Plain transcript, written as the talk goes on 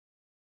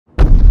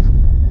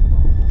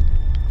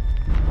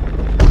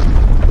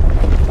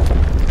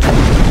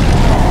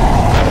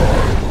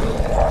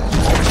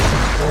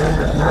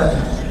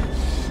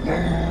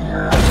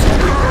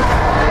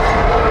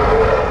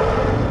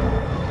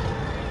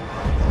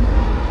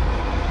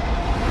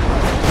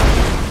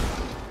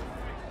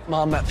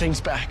Mom, that thing's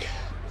back.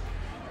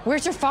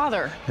 Where's your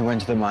father? He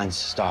went to the mines.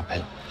 Stop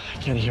it. I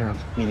can't hear him.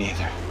 Me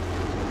neither.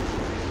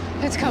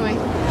 It's coming.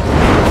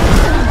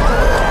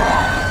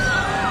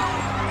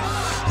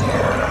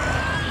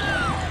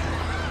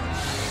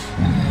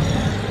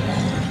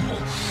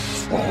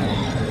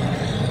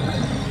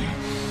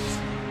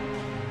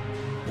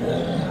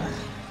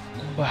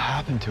 What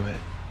happened to it?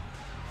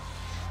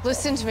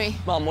 Listen to me.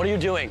 Mom, what are you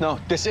doing?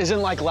 No, this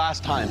isn't like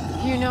last time.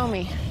 You know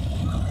me.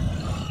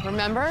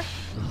 Remember?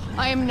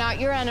 I am not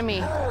your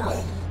enemy.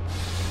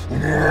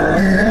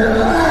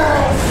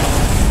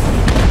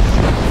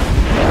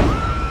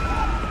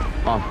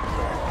 Mom,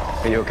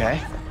 are you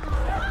okay?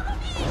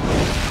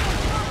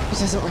 It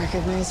doesn't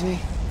recognize me.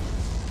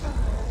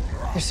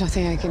 There's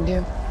nothing I can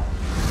do.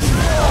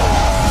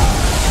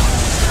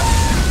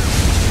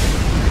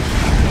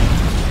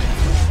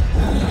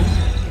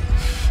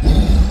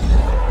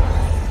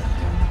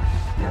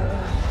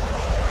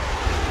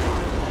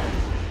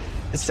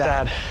 It's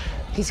Dad.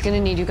 He's gonna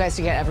need you guys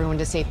to get everyone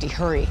to safety.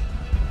 Hurry.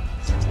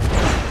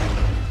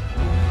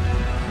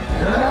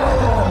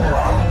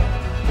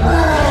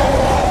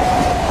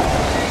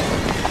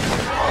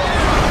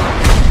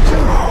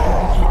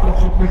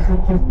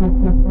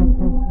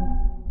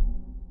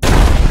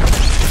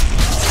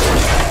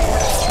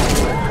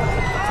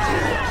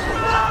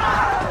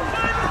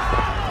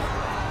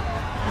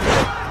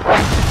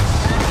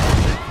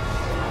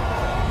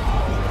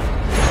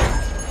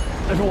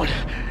 Everyone,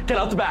 get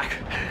out the back.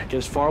 Get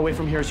as far away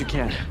from here as you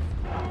can.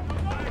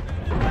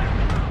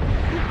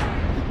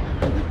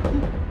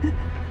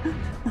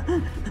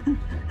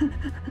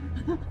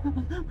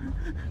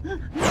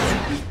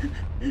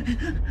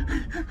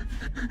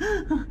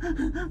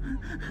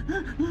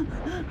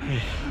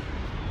 Hey.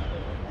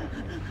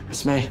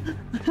 Miss May.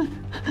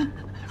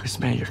 Miss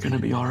May, you're gonna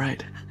be all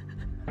right.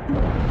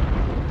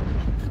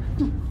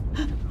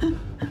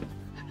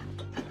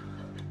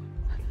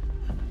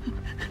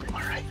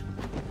 All right.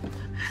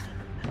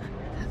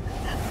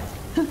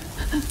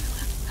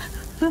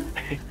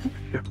 Hey,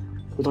 here,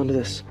 hold on to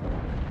this.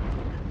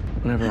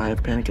 Whenever I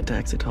have panic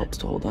attacks, it helps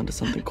to hold on to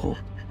something cold.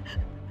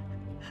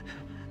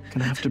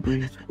 Gonna have to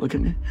breathe. Look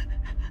at me.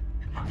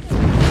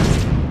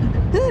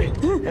 Hey,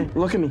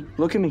 look at me.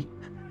 Look at me.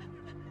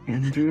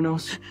 In through your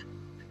nose.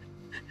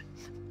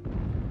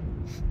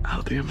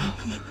 Out through your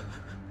mouth.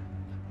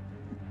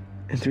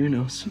 In through your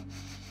nose.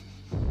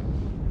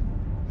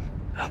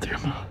 Out through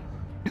your mouth.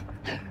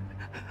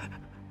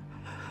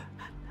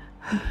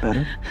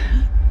 Better?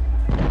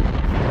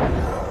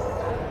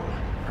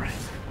 All right.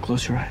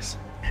 Close your eyes.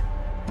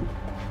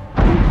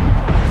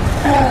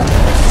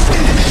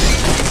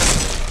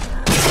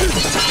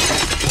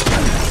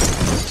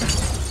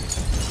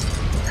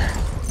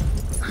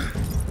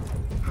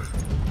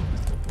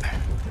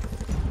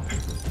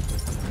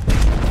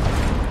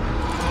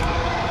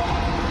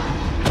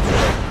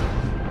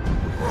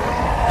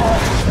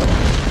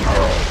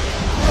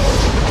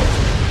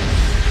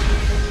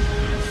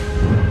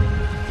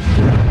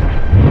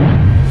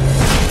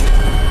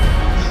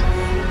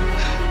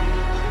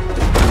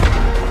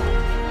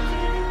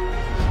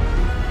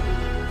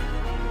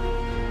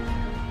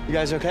 You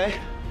guys okay?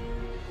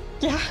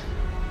 Yeah.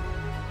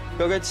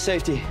 Go get to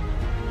safety.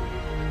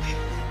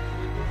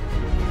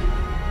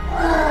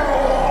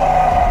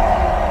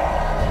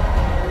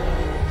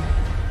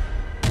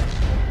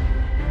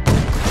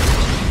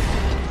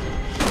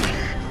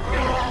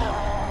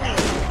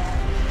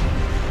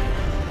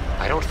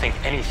 I don't think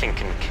anything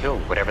can kill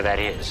whatever that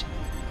is.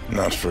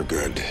 Not for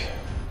good.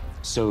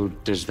 So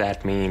does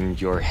that mean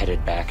you're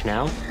headed back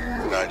now?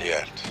 Not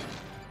yet.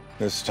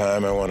 This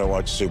time I want to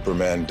watch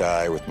Superman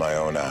die with my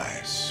own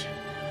eyes.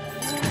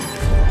 This way!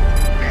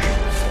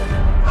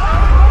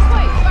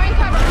 Find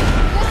cover!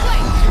 This way!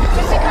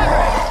 Missing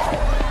cover!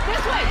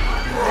 This way!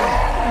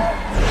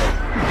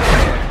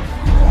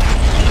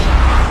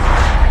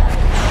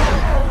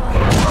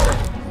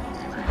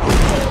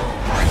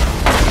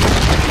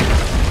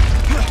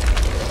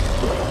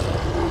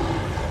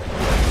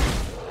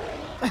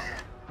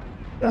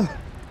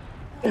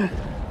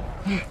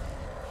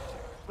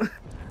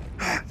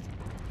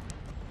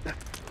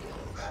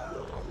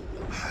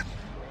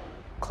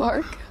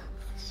 Clark?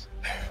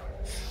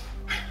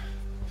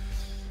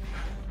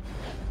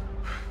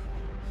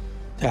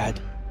 Dad,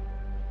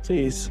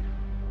 please.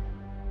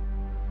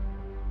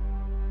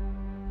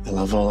 I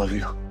love all of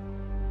you.